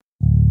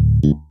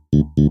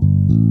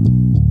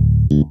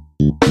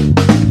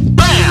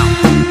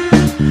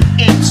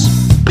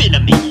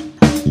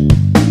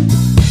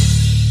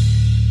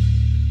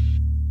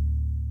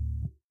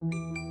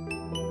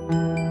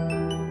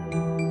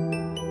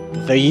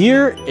The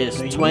year is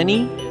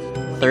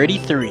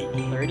 2033,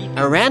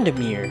 a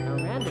random year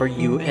for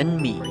you and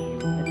me.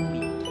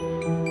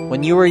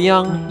 When you were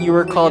young, you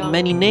were called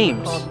many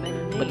names,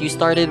 but you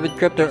started with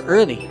crypto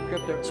early,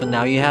 so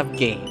now you have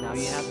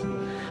Gains.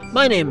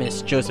 My name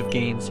is Joseph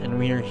Gaines, and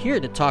we are here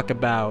to talk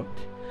about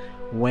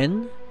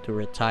when to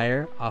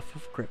retire off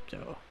of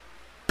crypto.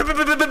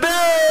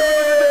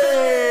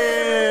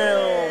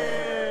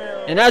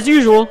 And as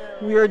usual,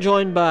 we are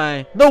joined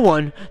by the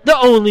one, the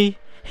only,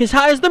 his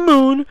high as the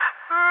moon,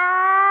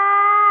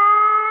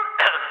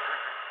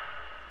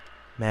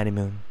 Matty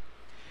Moon.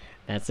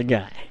 That's the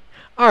guy.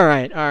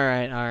 Alright.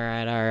 Alright.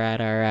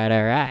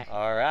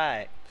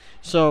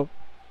 So,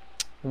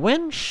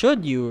 when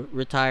should you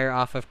retire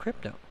off of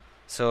crypto?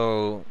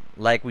 So,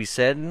 like we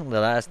said in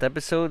the last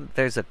episode,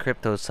 there's a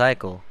crypto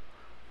cycle.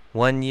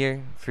 1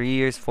 year, 3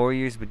 years, 4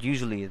 years, but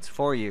usually it's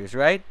 4 years,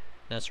 right?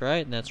 That's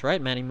right,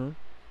 Matty Moon.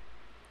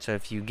 So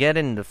if you get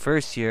in the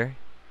first year,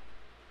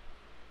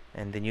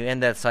 and then you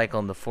end that cycle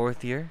in the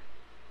fourth year,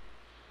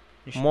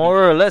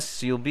 more or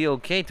less you'll be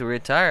okay to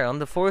retire on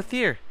the fourth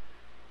year.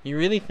 You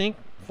really think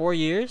 4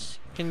 years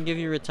can give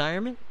you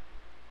retirement?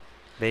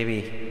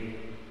 Baby.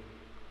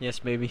 Yes,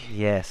 baby.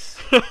 Yes.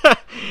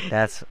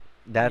 That's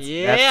baby.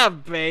 Yeah.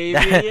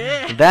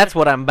 That's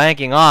what I'm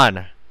banking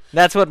on.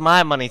 That's what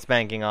my money's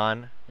banking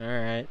on.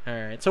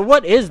 Alright. So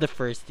what is the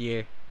first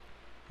year?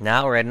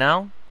 Right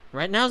now?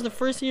 Right now is the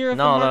first year of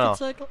the No. market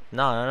cycle?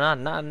 No,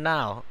 not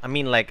now. I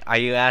mean, like, are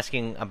you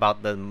asking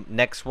about the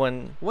next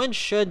one? When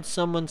should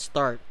someone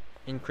start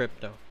in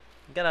crypto?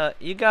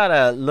 You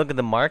gotta look at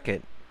the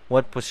market.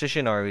 What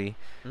position are we?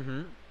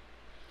 Mm-hmm.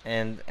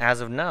 And as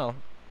of now,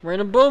 We're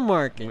in a bull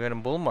market. we're in a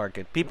bull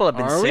market. People have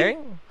been Are we?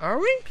 saying. Are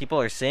we? People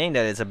are saying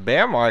that it's a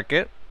bear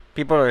market.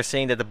 People are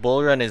saying that the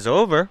bull run is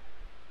over.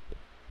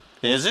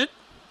 Is it?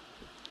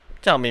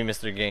 Tell me,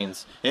 Mr.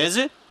 Gaines. Is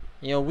it?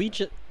 Yo,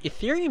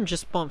 Ethereum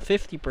just pumped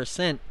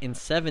 50% in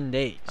 7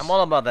 days. I'm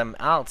all about them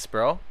alts,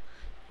 bro.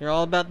 You're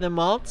all about them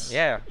alts?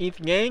 Yeah. ETH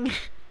gang?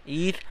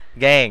 ETH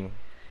gang.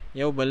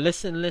 Yo, but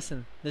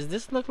listen. Does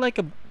this look like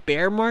a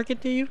bear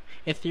market to you?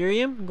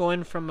 Ethereum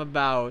going from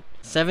about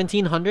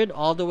 1,700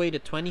 all the way to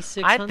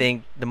 2,600? I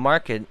think the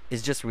market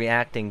is just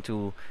reacting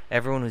to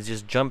everyone who's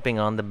just jumping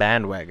on the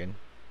bandwagon.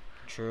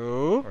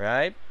 True.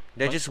 Right?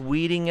 They're What? just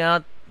weeding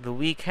out the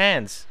weak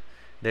hands.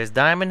 There's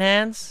diamond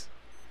hands,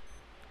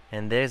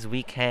 and there's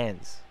weak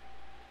hands.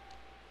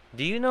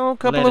 Do you know a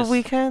couple Lettuce. of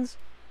weak hands?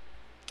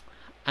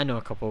 I know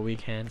a couple of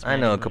weak hands. I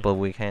know a couple of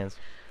weak hands.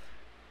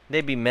 They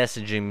be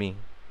messaging me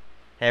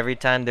every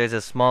time there's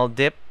a small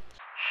dip.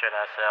 Should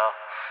I sell?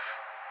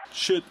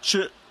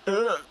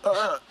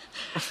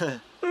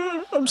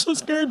 I'm so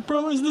scared,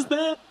 bro. Is this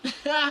that?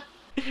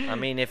 I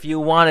mean, if you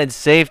wanted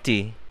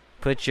safety,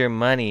 put your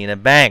money in a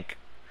bank.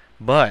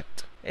 But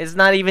it's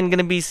not even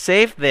gonna be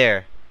safe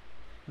there.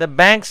 The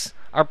banks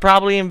are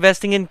probably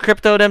investing in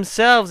crypto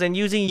themselves and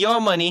using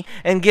your money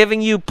and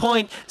giving you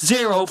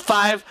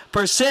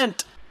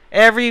 0.05%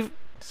 every.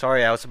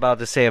 Sorry, I was about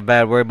to say a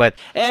bad word, but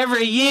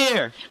every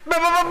year.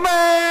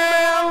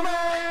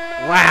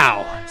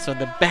 Wow. So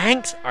the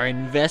banks are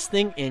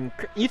investing in...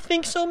 You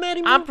think so,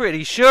 Matty? I'm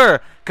pretty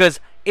sure,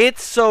 because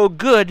it's so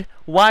good.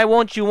 Why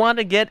won't you want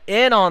to get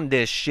in on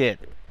this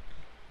shit?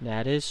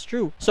 That is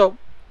true. So,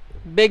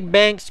 big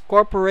banks,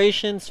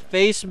 corporations,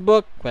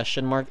 Facebook,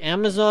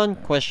 Amazon,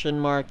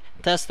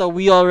 Tesla,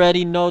 we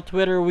already know,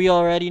 Twitter, we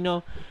already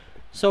know.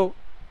 So,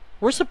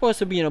 we're supposed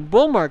to be in a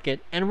bull market,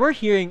 and we're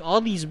hearing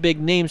all these big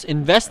names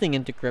investing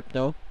into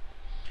crypto.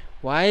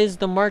 Why is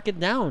the market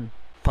down?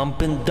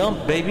 Pump and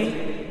dump,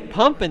 baby.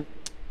 Pump and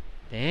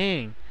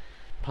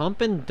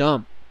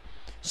dump.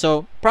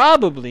 So,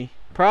 probably,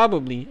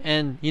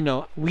 and,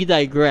 we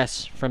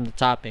digress from the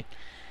topic.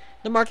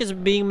 The market's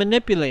being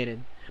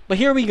manipulated. But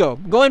here we go.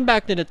 Going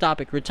back to the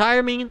topic.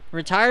 Retirement?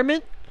 Retire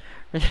me?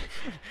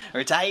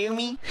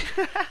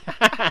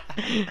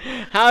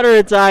 How to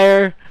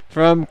retire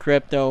from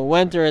crypto.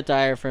 When to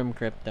retire from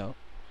crypto.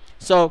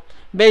 So,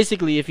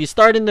 basically, if you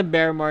start in the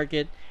bear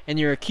market and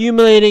you're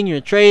accumulating,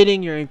 you're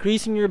trading, you're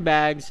increasing your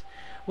bags,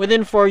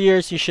 within 4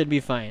 years, you should be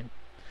fine.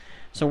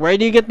 So, where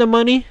do you get the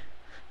money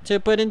to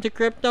put into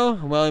crypto?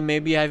 Well,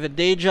 maybe you have a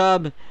day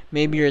job,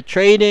 maybe you're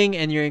trading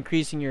and you're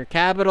increasing your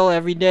capital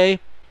every day.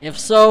 If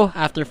so,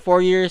 after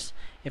 4 years,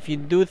 if you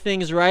do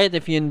things right,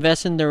 if you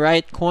invest in the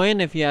right coin,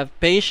 if you have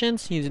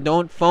patience, you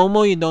don't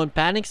FOMO, you don't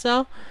panic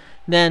sell,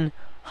 then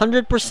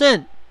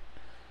 100%.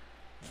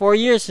 4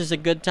 years is a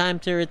good time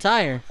to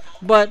retire.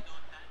 But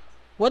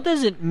what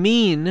does it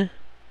mean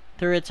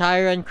to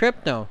retire in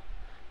crypto?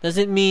 Does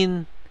it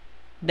mean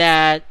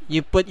that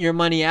you put your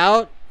money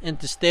out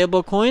into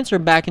stable coins or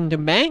back into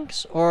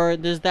banks? Or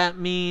does that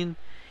mean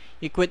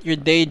you quit your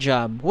day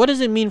job? What does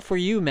it mean for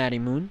you, Matty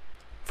Moon?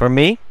 For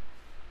me?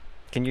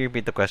 Can you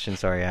repeat the question?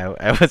 Sorry,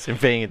 I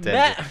wasn't paying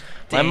attention.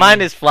 My Dang.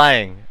 mind is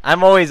flying.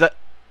 I'm always to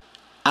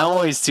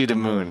the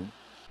moon.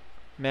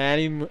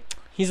 Matty Moon.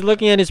 He's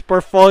looking at his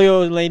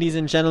portfolio, ladies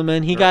and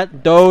gentlemen. He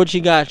got Doge, he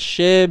got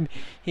SHIB,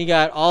 he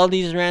got all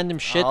these random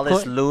shit. All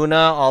this Luna,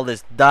 all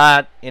this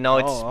dot.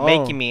 It's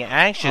making me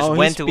anxious.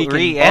 When to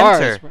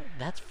re-enter?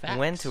 That's facts.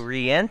 When to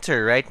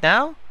re-enter? Right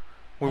now,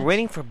 we're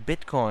waiting for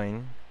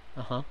Bitcoin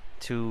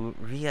to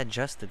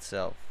readjust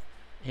itself.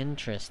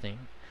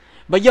 Interesting.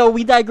 But yo,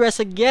 we digress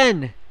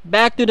again.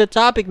 Back to the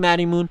topic,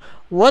 Matty Moon.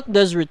 What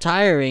does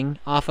retiring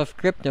off of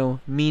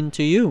crypto mean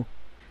to you?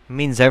 It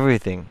means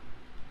everything,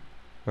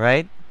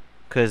 right?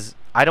 Because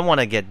I don't want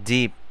to get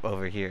deep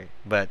over here,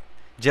 but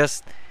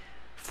just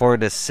for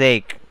the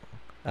sake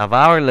of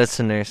our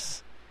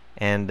listeners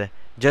and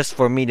just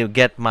for me to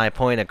get my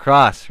point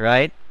across,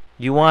 right?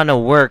 You want to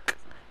work,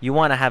 you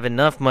want to have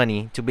enough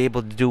money to be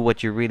able to do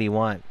what you really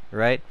want,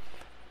 right?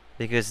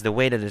 Because the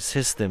way that the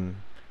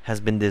system has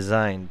been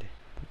designed,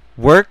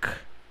 work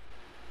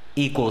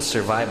equals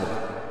survival.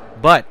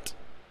 But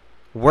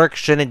work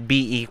shouldn't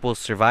be equals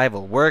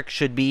survival. Work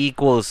should be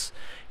equals,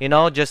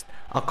 just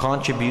a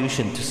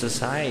contribution to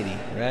society,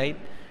 right?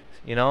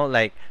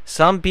 Like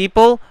some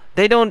people,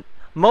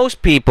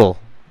 most people,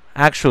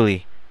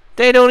 actually,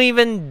 they don't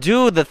even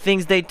do the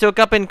things they took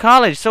up in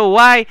college. So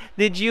why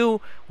did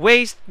you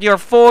waste your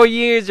 4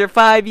 years or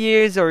 5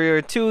 years or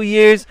your 2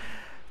 years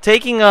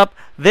taking up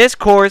this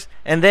course,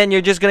 and then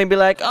you're just going to be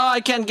like, oh,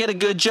 I can't get a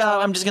good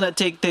job. I'm just going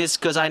to take this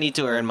because I need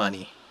to earn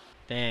money.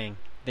 Dang.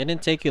 Didn't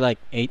it take you like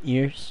 8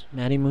 years,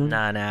 Matty Moon?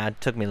 Nah. It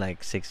took me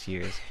like 6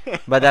 years.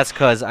 But that's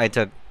because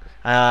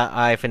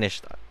I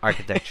finished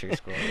architecture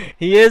school.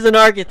 He is an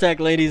architect,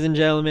 ladies and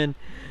gentlemen.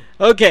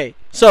 Okay,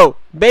 so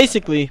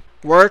basically,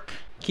 work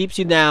keeps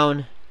you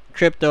down.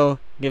 Crypto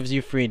gives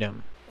you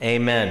freedom.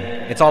 Amen.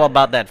 It's all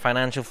about that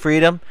financial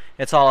freedom.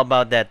 It's all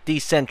about that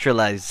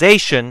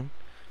decentralization.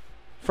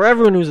 For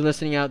everyone who's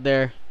listening out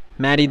there,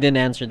 Matty didn't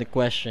answer the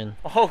question.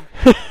 Oh.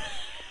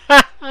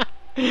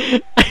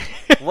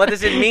 What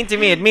does it mean to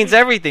me? It means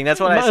everything.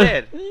 That's what I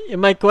said.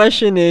 My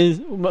question was,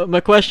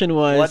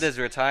 what does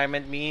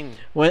retirement mean?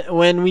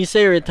 When we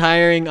say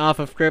retiring off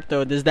of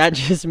crypto, does that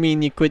just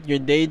mean you quit your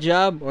day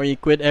job or you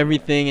quit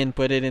everything and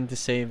put it into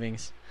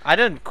savings? I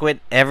don't quit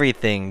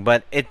everything,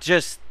 but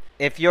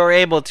if you're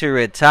able to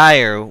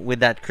retire with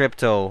that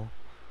crypto,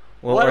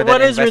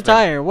 what is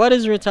retire? What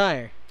is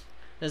retire?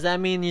 Does that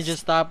mean you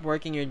just stop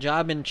working your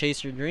job and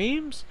chase your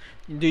dreams?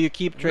 Do you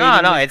keep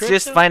trading? No, it's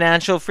just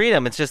financial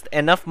freedom. It's just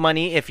enough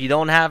money. If you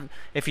don't want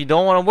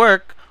to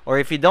work, or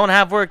if you don't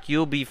have work,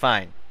 you'll be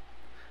fine.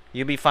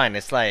 You'll be fine.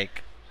 It's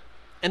like.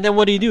 And then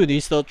what do you do? Do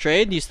you still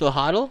trade? Do you still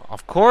hodl?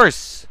 Of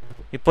course,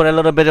 you put a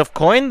little bit of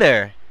coin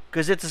there,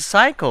 because it's a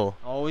cycle.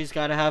 Always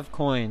gotta have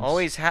coins.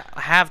 Always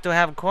have to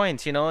have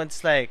coins.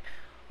 It's like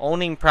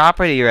owning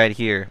property right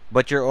here,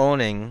 but you're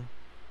owning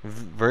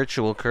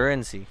virtual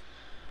currency.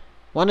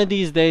 One of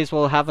these days,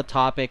 we'll have a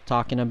topic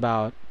talking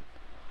about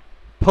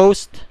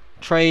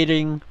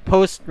post-trading,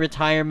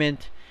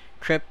 post-retirement,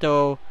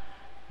 crypto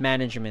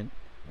management.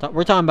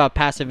 We're talking about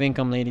passive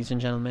income, ladies and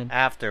gentlemen.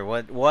 After,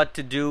 what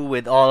to do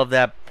with all of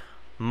that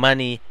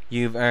money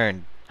you've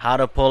earned. How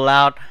to pull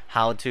out,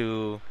 how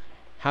to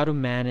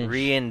manage,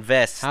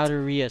 reinvest, how to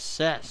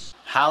reassess,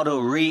 how to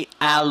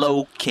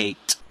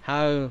reallocate,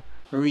 how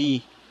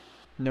renovate,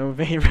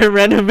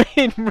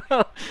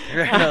 bro.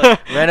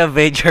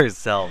 Renovate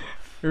yourself.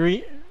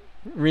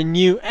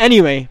 Renew.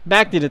 Anyway,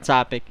 back to the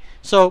topic.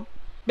 So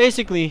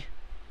basically,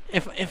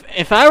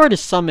 if I were to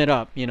sum it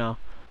up,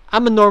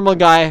 I'm a normal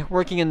guy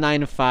working a 9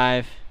 to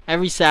 5.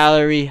 Every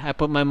salary, I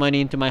put my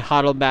money into my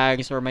hodl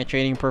bags or my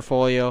trading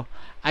portfolio.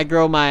 I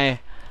grow my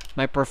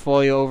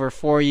portfolio over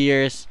 4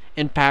 years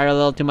in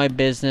parallel to my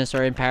business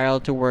or in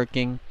parallel to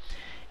working.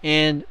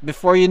 And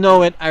before you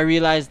know it, I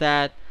realize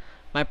that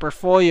my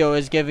portfolio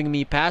is giving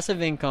me passive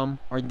income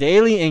or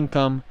daily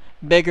income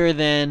bigger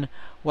than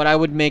what I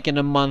would make in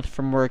a month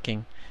from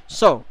working.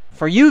 So,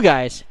 for you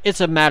guys, it's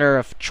a matter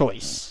of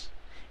choice.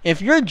 If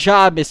your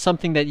job is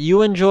something that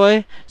you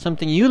enjoy,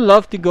 something you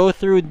love to go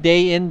through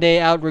day in,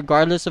 day out,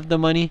 regardless of the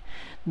money,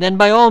 then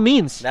by all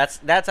means. That's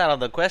out of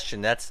the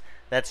question. That's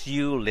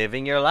you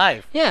living your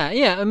life.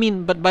 Yeah. I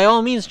mean, but by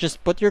all means,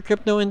 just put your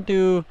crypto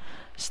into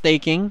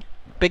staking.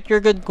 Pick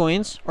your good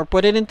coins or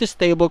put it into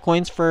stable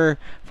coins for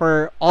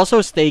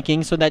also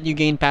staking so that you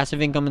gain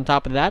passive income on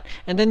top of that,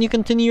 and then you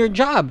continue your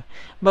job.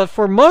 But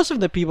for most of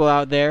the people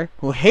out there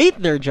who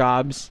hate their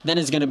jobs, then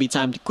it's going to be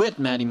time to quit,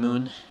 Matty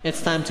Moon.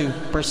 It's time to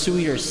pursue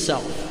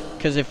yourself.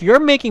 Because if you're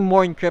making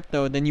more in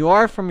crypto than you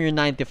are from your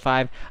 9 to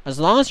 5, as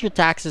long as your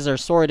taxes are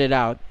sorted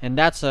out, and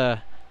that's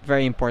a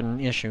very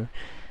important issue,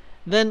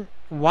 then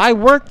why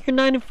work your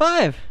 9 to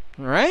 5?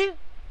 Right?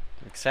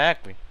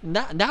 Exactly.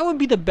 That would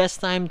be the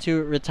best time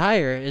to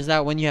retire, is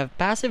that when you have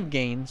passive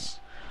gains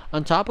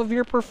on top of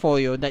your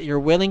portfolio that you're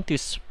willing to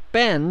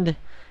spend,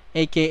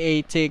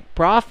 aka take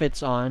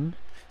profits on.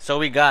 So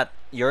we got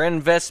your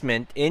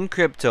investment in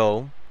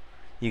crypto,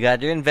 you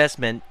got your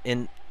investment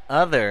in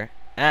other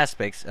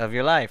aspects of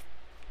your life.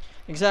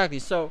 Exactly.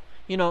 So,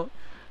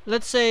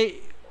 let's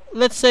say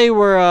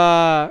we're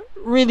a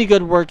really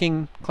good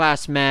working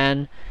class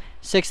man,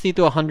 $60,000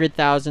 to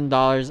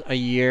 $100,000 a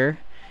year.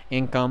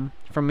 income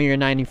from your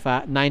 9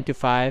 to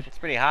 5. It's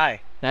pretty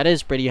high. That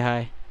is pretty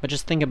high. But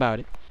just think about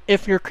it.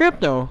 If your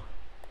crypto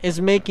is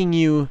making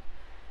you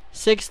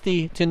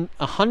 60 to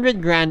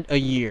 100 grand a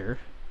year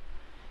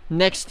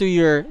next to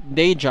your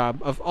day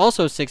job of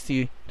also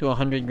 60 to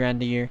 100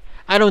 grand a year,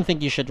 I don't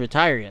think you should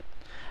retire yet.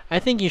 I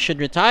think you should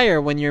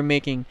retire when you're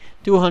making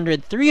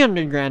 200,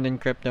 300 grand in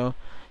crypto.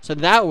 So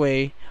that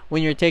way,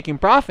 when you're taking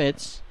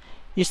profits,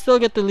 you still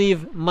get to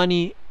leave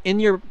money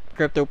in your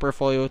crypto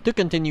portfolio to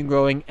continue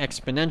growing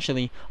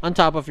exponentially on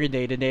top of your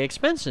day-to-day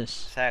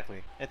expenses.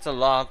 Exactly. It's a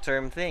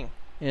long-term thing.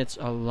 It's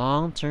a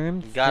long-term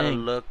You thing. gotta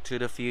look to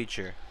the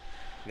future.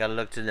 You gotta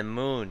look to the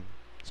moon.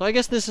 So I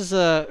guess this is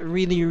a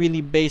really,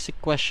 really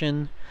basic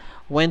question.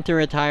 When to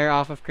retire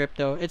off of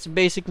crypto? It's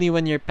basically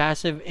when your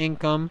passive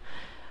income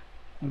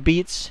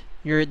beats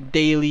your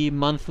daily,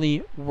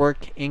 monthly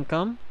work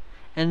income,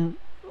 and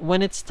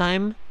when it's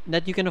time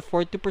that you can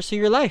afford to pursue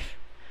your life.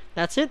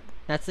 That's it.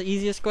 That's the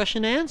easiest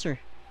question to answer.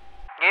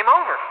 Game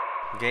over.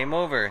 Game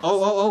over.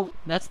 Oh,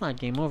 that's not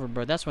game over,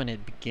 bro. That's when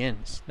it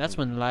begins. That's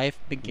when life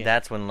begins.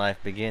 That's when life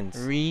begins.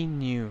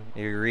 Renew.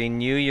 You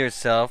renew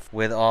yourself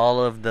with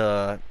all of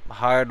the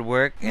hard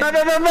work. It's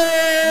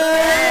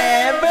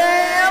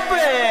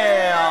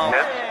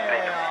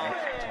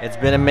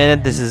been a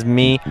minute. This is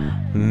me,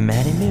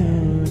 Matty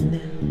Moon.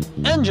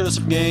 And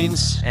Joseph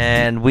Gaines.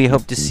 And we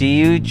hope to see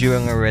you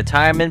during a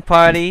retirement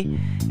party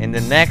in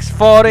the next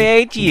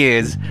 48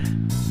 years.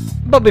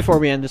 But before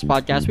we end this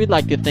podcast, we'd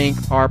like to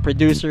thank our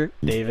producer,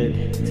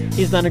 David.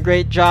 He's done a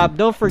great job.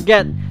 Don't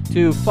forget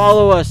to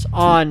follow us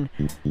on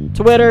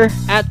Twitter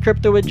at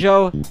Crypto with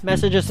Joe.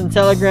 Message us on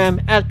Telegram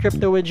at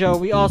Crypto with Joe.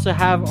 We also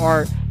have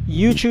our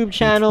YouTube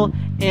channel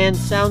and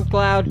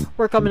SoundCloud.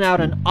 We're coming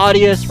out on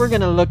Audius. We're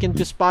going to look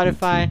into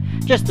Spotify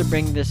just to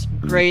bring this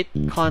great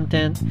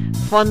content,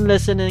 fun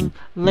listening,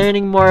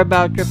 learning more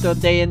about crypto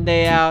day in,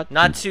 day out.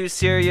 Not too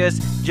serious,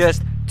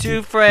 just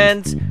two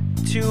friends,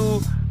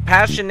 two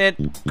passionate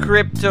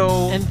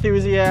crypto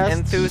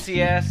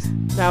Enthusiasts.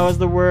 That was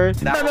the word.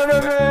 That was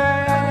the word.